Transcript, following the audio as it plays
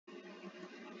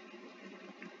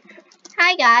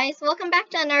Hi guys, welcome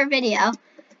back to another video.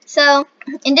 So,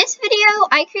 in this video,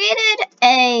 I created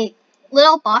a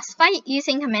little boss fight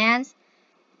using commands,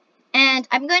 and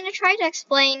I'm going to try to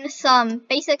explain some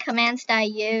basic commands that I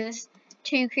use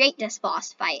to create this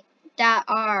boss fight that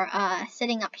are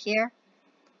sitting up here,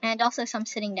 and also some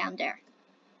sitting down there.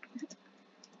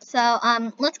 So,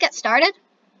 let's get started.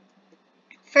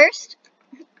 First,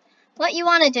 what you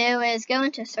want to do is go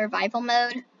into survival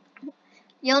mode.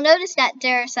 You'll notice that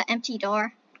there's an empty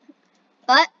door,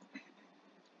 but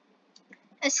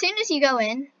as soon as you go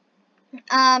in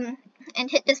and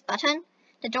hit this button,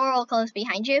 the door will close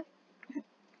behind you.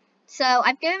 So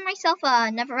I've given myself a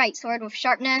Neverite sword with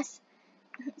sharpness,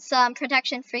 some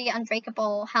protection-free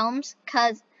unbreakable helms,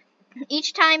 because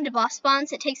each time the boss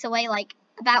spawns, it takes away like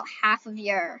about half of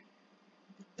your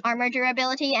armor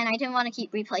durability, and I didn't want to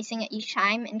keep replacing it each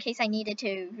time in case I needed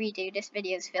to redo this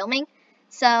video's filming.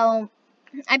 So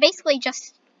I basically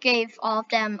just gave all of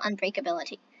them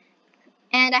unbreakability.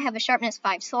 And I have a sharpness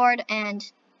 5 sword and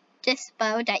this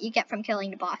bow that you get from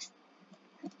killing the boss,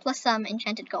 plus some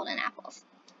enchanted golden apples.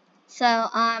 So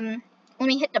let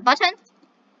me hit the button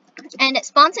and it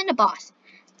spawns in the boss.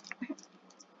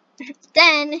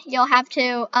 Then you'll have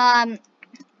to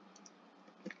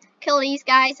kill these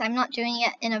guys. I'm not doing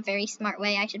it in a very smart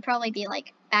way. I should probably be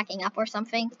like backing up or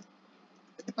something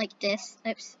like this.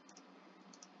 Oops.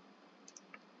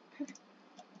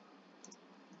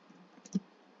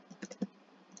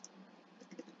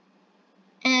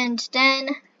 And then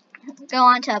go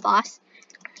on to a boss.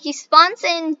 He spawns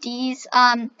in these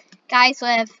guys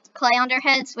with clay on their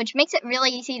heads, which makes it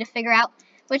really easy to figure out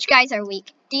which guys are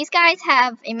weak. These guys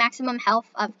have a maximum health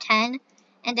of 10,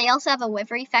 and they also have a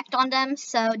wither effect on them,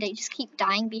 so they just keep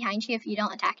dying behind you if you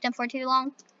don't attack them for too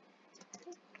long.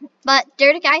 But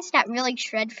they're the guys that really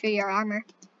shred through your armor,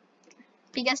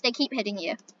 because they keep hitting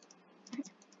you.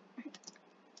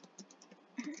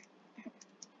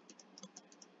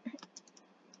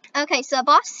 Okay, so the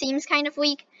boss seems kind of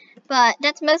weak, but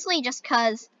that's mostly just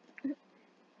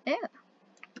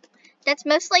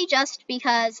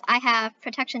because I have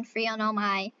protection free on all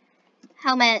my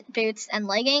helmet, boots, and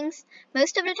leggings.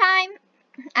 Most of the time,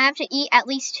 I have to eat at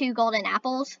least 2 golden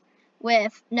apples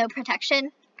with no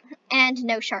protection and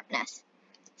no sharpness.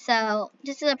 So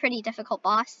this is a pretty difficult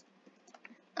boss.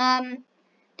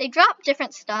 They drop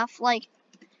different stuff, like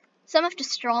some of the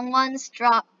strong ones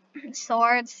drop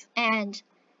swords, and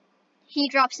he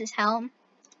drops his helm,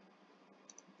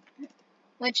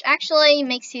 which actually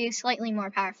makes you slightly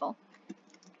more powerful.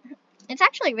 It's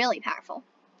actually really powerful.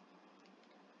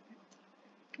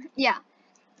 Yeah.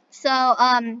 So,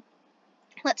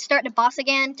 let's start the boss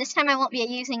again. This time I won't be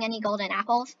using any golden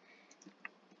apples.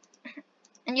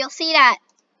 And you'll see that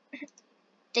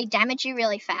they damage you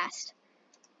really fast.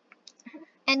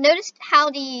 And notice how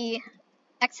the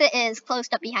exit is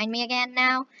closed up behind me again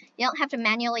now. You don't have to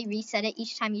manually reset it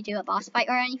each time you do a boss fight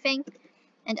or anything.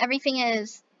 And everything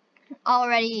is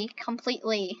already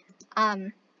completely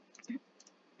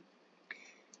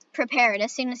prepared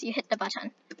as soon as you hit the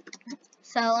button.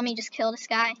 So let me just kill this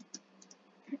guy.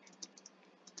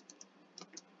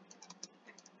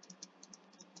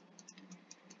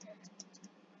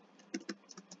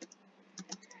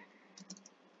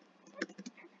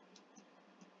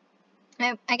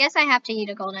 I guess I have to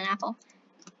eat a golden apple.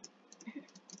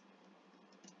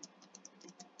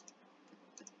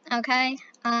 Okay,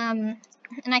 and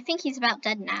I think he's about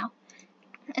dead now.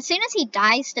 As soon as he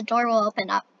dies, the door will open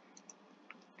up.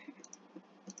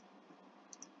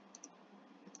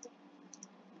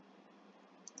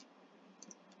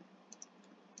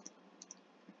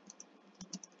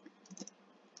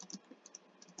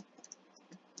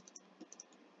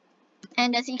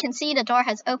 And as you can see, the door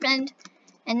has opened,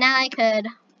 and now I could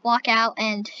walk out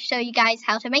and show you guys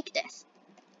how to make this.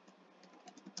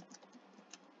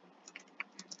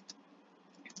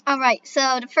 Alright,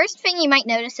 so the first thing you might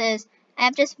notice is I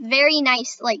have this very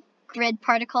nice like grid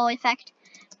particle effect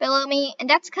below me, and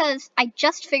that's because I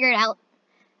just figured out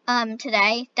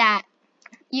today that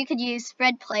you could use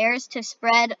spread players to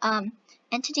spread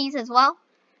entities as well.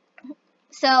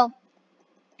 So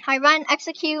I run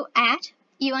execute at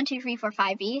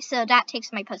E12345E, so that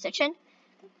takes my position.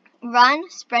 Run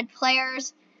spread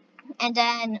players, and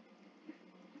then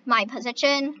my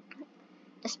position.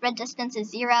 The spread distance is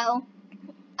 0.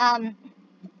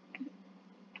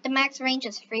 The max range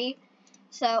is 3,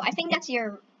 so I think that's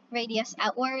your radius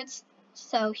outwards.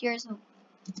 So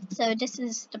this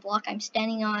is the block I'm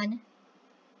standing on.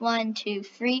 1, 2,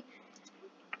 3,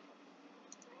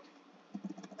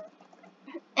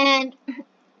 and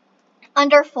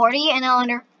under 40, and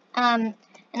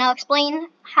I'll explain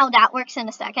how that works in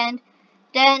a second.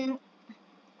 Then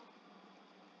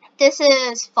This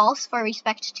is false for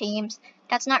respect teams.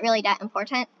 That's not really that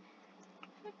important.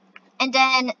 And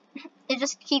then it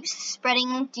just keeps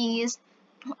spreading these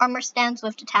armor stands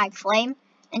with the tag flame.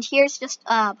 And here's just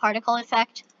a particle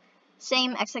effect.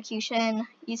 Same execution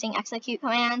using execute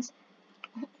commands.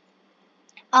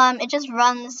 It just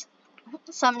runs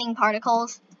summoning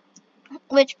particles,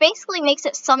 which basically makes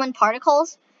it summon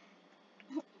particles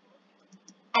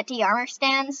at the armor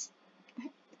stands.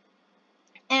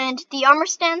 And the armor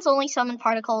stands only summon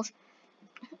particles.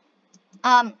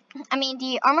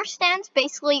 The armor stands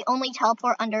basically only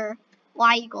teleport under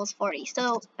y equals 40.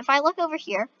 So if I look over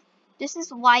here, this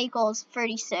is y equals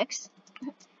 36,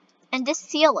 and this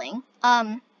ceiling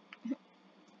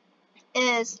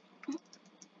is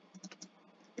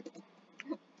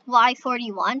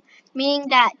y41, meaning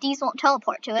that these won't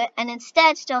teleport to it, and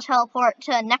instead still teleport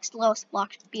to the next lowest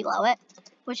block below it,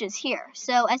 which is here.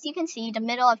 So as you can see, the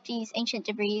middle of these ancient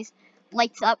debris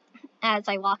lights up as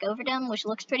I walk over them, which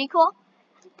looks pretty cool.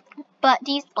 But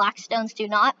these black stones do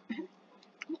not,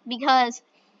 because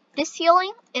this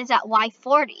ceiling is at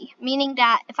y40, meaning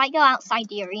that if I go outside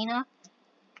the arena,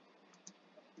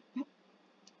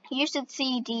 you should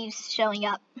see these showing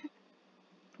up,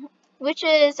 which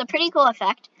is a pretty cool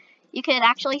effect. You could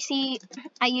actually see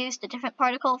I used a different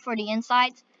particle for the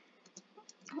insides,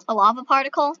 a lava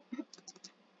particle.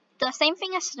 The same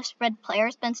thing as the spread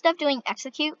players, but instead of doing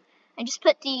execute, I just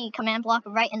put the command block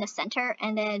right in the center,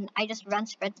 and then I just run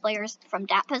spread players from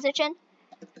that position.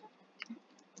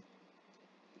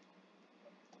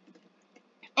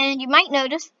 And you might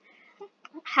notice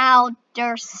how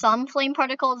there's some flame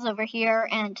particles over here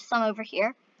and some over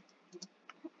here.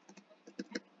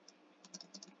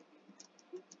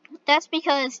 That's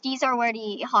because these are where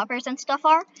the hoppers and stuff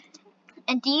are,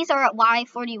 and these are at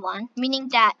y41, meaning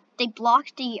that they block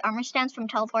the armor stands from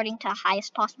teleporting to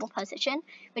highest possible position,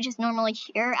 which is normally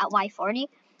here at y40.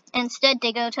 And instead,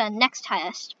 they go to next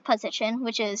highest position,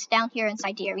 which is down here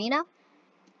inside the arena.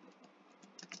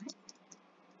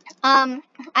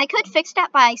 I could fix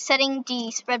that by setting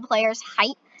the spread player's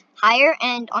height higher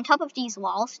and on top of these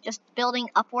walls, just building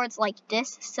upwards like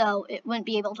this, so it wouldn't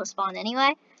be able to spawn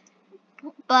anyway.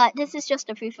 But this is just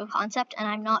a proof of concept, and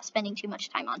I'm not spending too much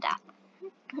time on that.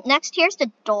 Next, here's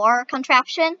the door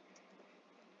contraption.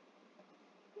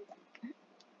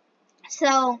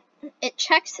 So it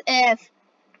checks if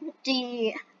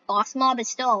the boss mob is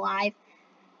still alive.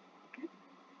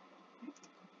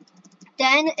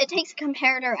 Then it takes a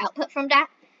comparator output from that,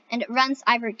 and it runs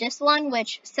either this one,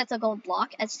 which sets a gold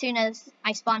block as soon as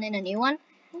I spawn in a new one,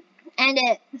 and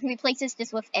it replaces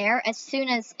this with air as soon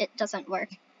as it doesn't work.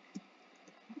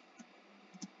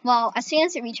 Well, as soon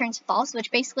as it returns false,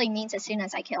 which basically means as soon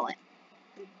as I kill it.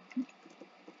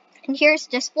 And here's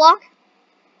this block.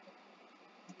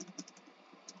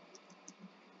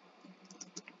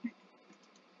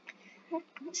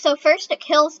 So first it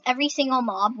kills every single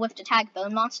mob with the tag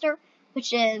Bone Monster,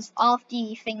 which is all of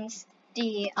the things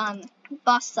the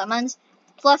boss summons,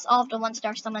 plus all of the ones that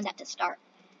are summoned at the start.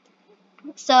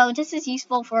 So this is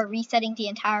useful for resetting the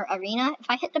entire arena. If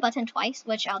I hit the button twice,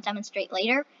 which I'll demonstrate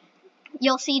later,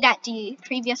 you'll see that the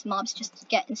previous mobs just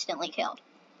get instantly killed.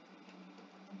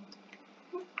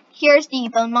 Here's the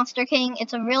Bone Monster King.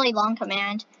 It's a really long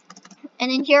command. And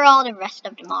then here are all the rest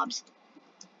of the mobs.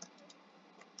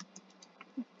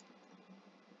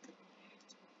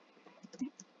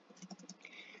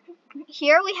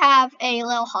 Here we have a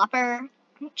little hopper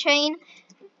chain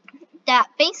that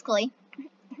basically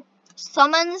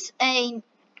summons a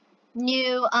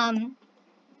new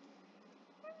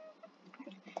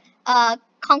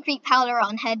concrete powder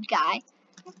on head guy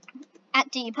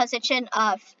at the position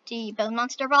of the Bone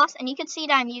Monster boss, and you can see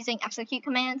that I'm using execute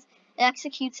commands. It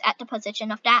executes at the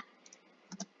position of that.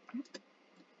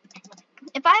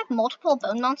 If I have multiple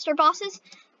Bone Monster bosses,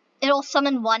 it'll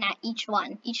summon one at each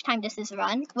time this is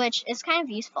run, which is kind of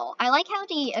useful. I like how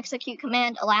the execute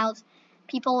command allows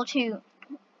people to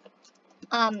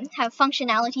have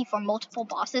functionality for multiple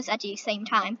bosses at the same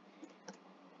time.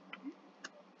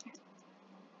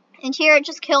 And here it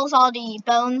just kills all the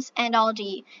bones and all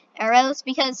the arrows,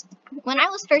 because when I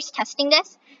was first testing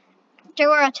this, there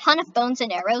were a ton of bones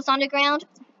and arrows on the ground,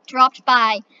 dropped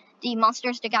by the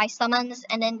monsters the guy summons,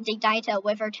 and then they die to a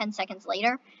wither 10 seconds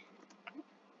later.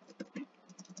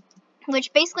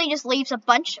 Which basically just leaves a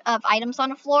bunch of items on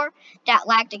the floor that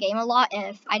lag the game a lot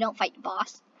if I don't fight the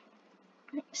boss.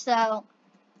 So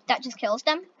that just kills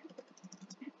them.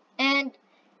 And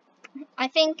I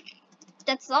think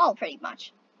that's all pretty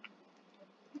much.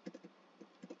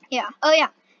 Yeah, oh yeah,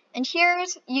 and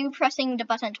here's you pressing the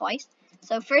button twice.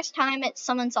 So first time it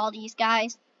summons all these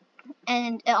guys,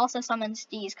 and it also summons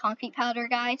these concrete powder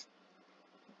guys.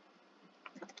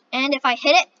 And if I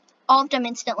hit it, all of them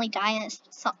instantly die,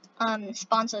 and it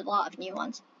spawns a lot of new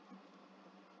ones.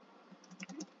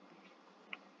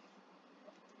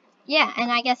 Yeah,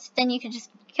 and I guess then you could just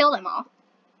kill them all.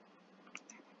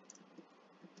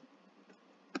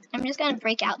 I'm just gonna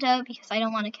break out though, because I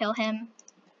don't want to kill him.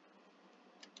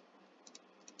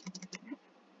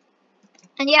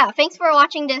 And yeah, thanks for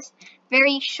watching this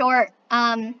very short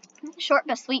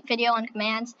but sweet video on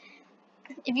commands.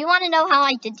 If you want to know how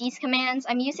I did these commands,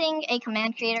 I'm using a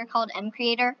command creator called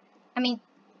mcreator.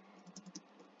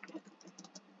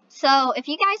 So if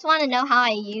you guys want to know how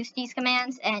I use these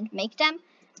commands and make them,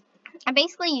 I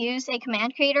basically use a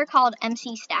command creator called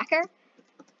mcstacker,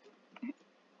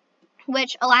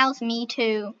 which allows me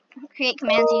to create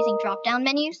commands using drop-down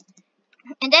menus.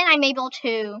 And then I'm able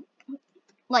to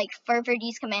further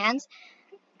these commands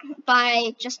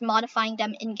by just modifying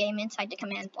them in-game inside the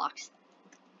command blocks.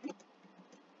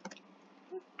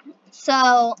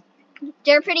 So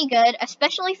they're pretty good,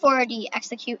 especially for the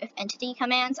execute if entity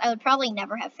commands. I would probably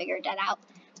never have figured that out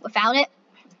without it.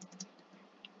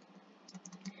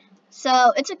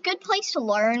 So it's a good place to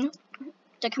learn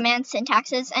the command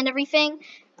syntaxes and everything.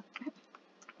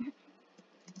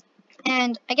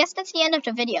 And I guess that's the end of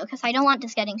the video, because I don't want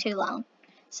this getting too long.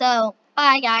 So,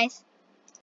 bye guys.